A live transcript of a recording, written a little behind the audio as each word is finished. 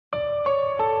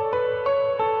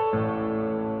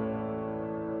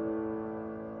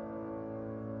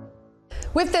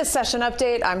With this session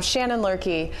update, I'm Shannon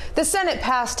Lurkey. The Senate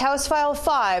passed House File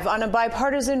 5 on a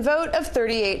bipartisan vote of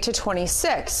 38 to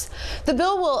 26. The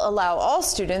bill will allow all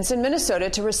students in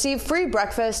Minnesota to receive free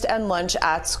breakfast and lunch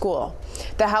at school.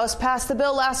 The House passed the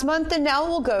bill last month and now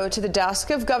will go to the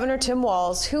desk of Governor Tim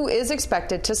Walz, who is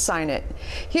expected to sign it.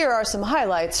 Here are some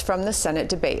highlights from the Senate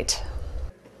debate.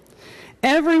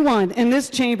 Everyone in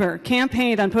this chamber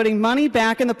campaigned on putting money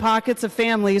back in the pockets of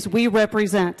families we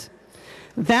represent.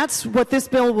 That's what this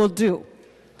bill will do.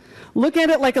 Look at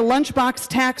it like a lunchbox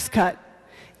tax cut.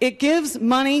 It gives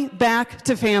money back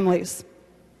to families.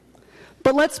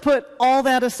 But let's put all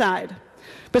that aside.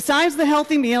 Besides the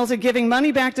healthy meals and giving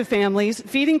money back to families,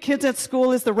 feeding kids at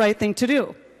school is the right thing to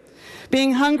do.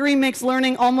 Being hungry makes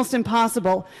learning almost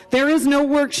impossible. There is no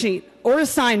worksheet or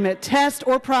assignment, test,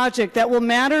 or project that will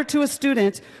matter to a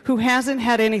student who hasn't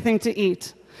had anything to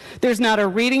eat. There's not a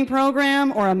reading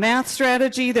program or a math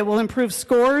strategy that will improve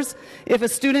scores if a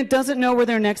student doesn't know where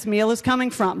their next meal is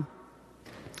coming from.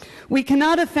 We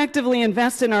cannot effectively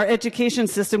invest in our education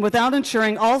system without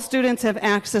ensuring all students have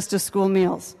access to school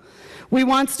meals. We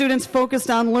want students focused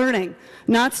on learning,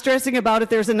 not stressing about if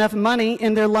there's enough money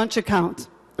in their lunch account.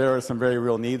 There are some very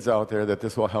real needs out there that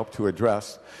this will help to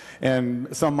address.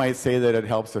 And some might say that it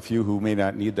helps a few who may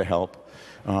not need the help.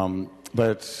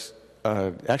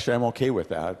 Actually, I'm okay with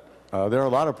that. There are a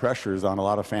lot of pressures on a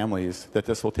lot of families that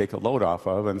this will take a load off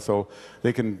of, and so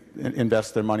they can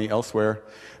invest their money elsewhere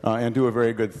and do a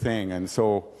very good thing. And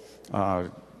so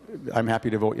I'm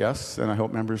happy to vote yes, and I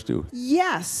hope members do.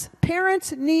 Yes,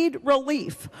 parents need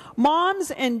relief. Moms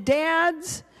and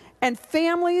dads and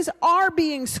families are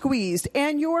being squeezed,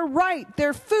 and you're right,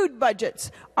 their food budgets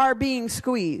are being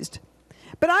squeezed.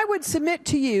 But I would submit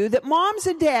to you that moms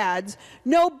and dads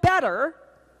know better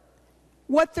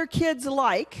what their kids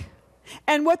like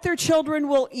and what their children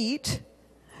will eat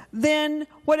than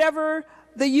whatever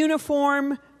the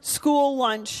uniform school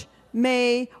lunch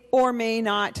may or may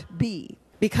not be.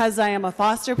 Because I am a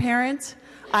foster parent,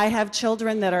 I have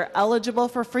children that are eligible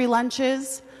for free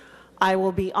lunches. I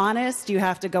will be honest, you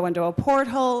have to go into a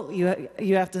portal,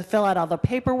 you have to fill out all the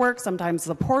paperwork. Sometimes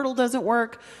the portal doesn't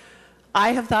work. I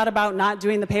have thought about not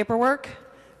doing the paperwork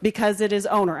because it is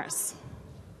onerous.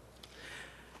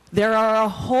 There are a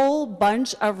whole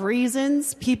bunch of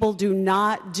reasons people do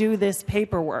not do this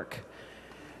paperwork.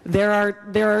 There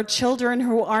are children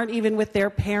who aren't even with their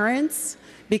parents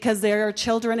because they are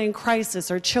children in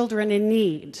crisis or children in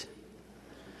need.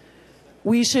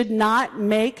 We should not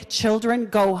make children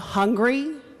go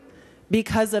hungry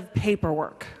because of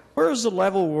paperwork. Where's the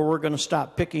level where we're going to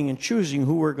stop picking and choosing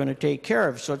who we're going to take care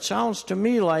of? So it sounds to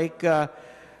me like,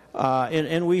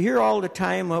 and we hear all the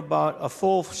time about a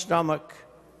full stomach,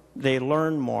 they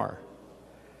learn more.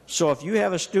 So if you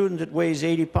have a student that weighs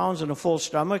 80 pounds and a full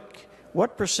stomach,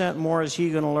 what % more is he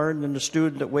going to learn than the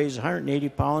student that weighs 180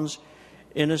 pounds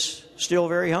and is still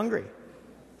very hungry?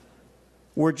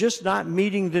 We're just not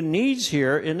meeting the needs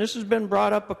here, and this has been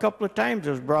brought up a couple of times.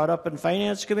 It was brought up in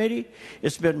Finance Committee.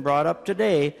 It's been brought up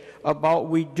today about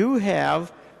we do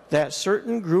have that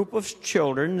certain group of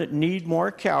children that need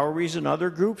more calories than other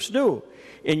groups do,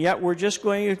 and yet we're just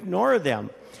going to ignore them.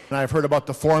 And I've heard about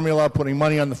the formula, putting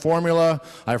money on the formula.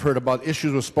 I've heard about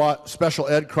issues with special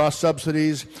ed cross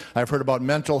subsidies. I've heard about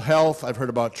mental health. I've heard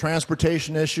about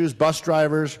transportation issues, bus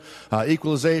drivers,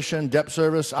 equalization, debt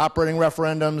service, operating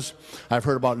referendums. I've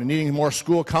heard about needing more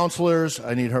school counselors.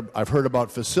 I've heard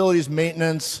about facilities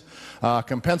maintenance,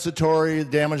 compensatory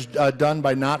damage done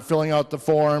by not filling out the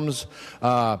forms.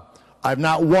 I've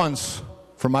not once,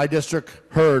 from my district,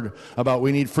 heard about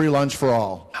we need free lunch for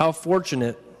all. How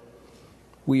fortunate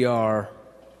we are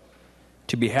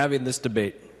to be having this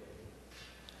debate,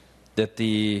 that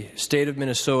the state of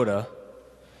Minnesota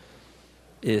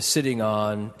is sitting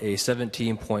on a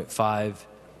 $17.5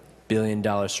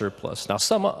 billion surplus. Now,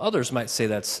 some others might say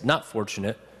that's not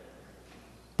fortunate,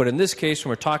 but in this case, when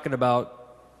we're talking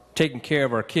about taking care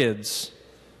of our kids,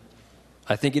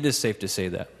 I think it is safe to say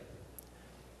that.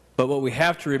 But what we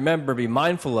have to remember, be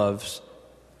mindful of,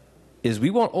 is we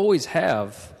won't always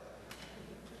have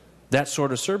that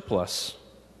sort of surplus,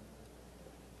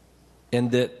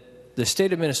 and that the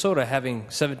state of Minnesota having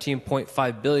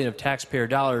 $17.5 billion of taxpayer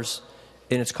dollars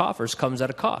in its coffers comes at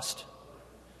a cost.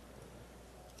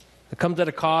 It comes at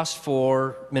a cost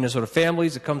for Minnesota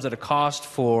families. It comes at a cost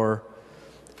for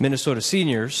Minnesota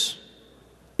seniors,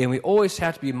 and we always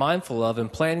have to be mindful of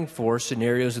and planning for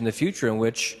scenarios in the future in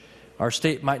which our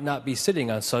state might not be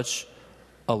sitting on such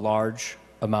a large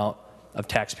amount of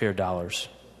taxpayer dollars.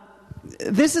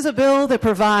 This is a bill that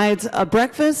provides a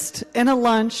breakfast and a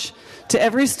lunch to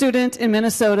every student in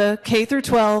Minnesota, K through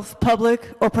 12, public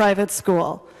or private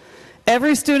school.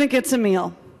 Every student gets a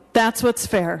meal. That's what's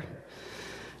fair.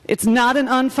 It's not an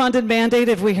unfunded mandate,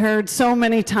 as we heard so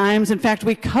many times. In fact,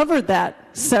 we covered that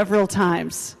several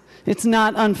times. It's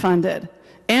not unfunded.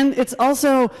 And it's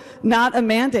also not a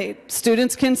mandate.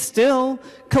 Students can still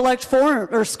collect forms,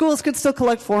 or schools can still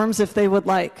collect forms if they would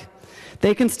like.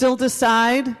 They can still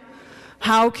decide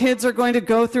how kids are going to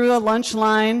go through a lunch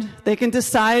line. They can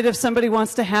decide if somebody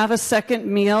wants to have a second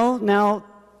meal. Now,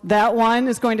 that one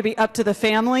is going to be up to the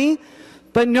family,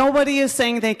 but nobody is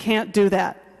saying they can't do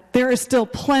that. There is still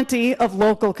plenty of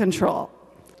local control.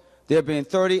 There have been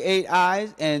 38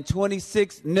 ayes and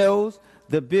 26 noes.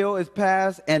 The bill is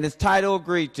passed and its title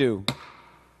agreed to.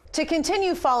 To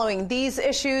continue following these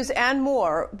issues and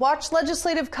more, watch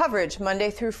legislative coverage Monday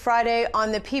through Friday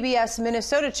on the PBS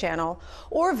Minnesota channel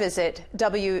or visit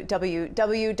www.senate.mn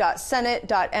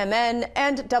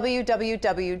and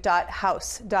www.house.mn.